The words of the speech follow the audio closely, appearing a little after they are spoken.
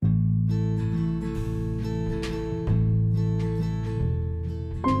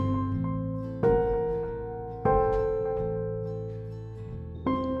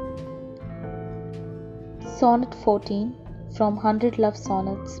Sonnet 14 from 100 Love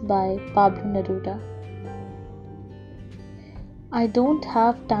Sonnets by Pablo Neruda. I don't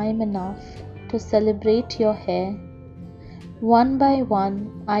have time enough to celebrate your hair. One by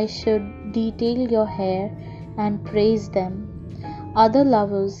one, I should detail your hair and praise them. Other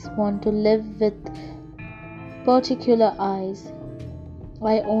lovers want to live with particular eyes.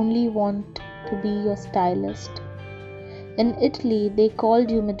 I only want to be your stylist. In Italy, they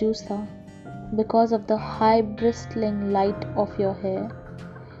called you Medusa because of the high bristling light of your hair.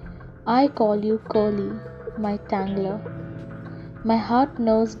 I call you Curly, my tangler. My heart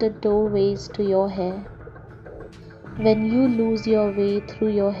knows the doorways to your hair. When you lose your way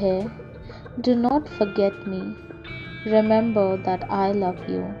through your hair, do not forget me. Remember that I love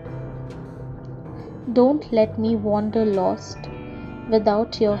you. Don't let me wander lost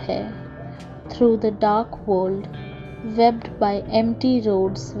without your hair through the dark world, webbed by empty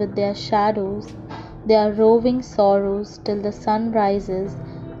roads with their shadows, their roving sorrows till the sun rises,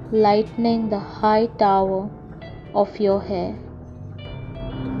 lightening the high tower of your hair.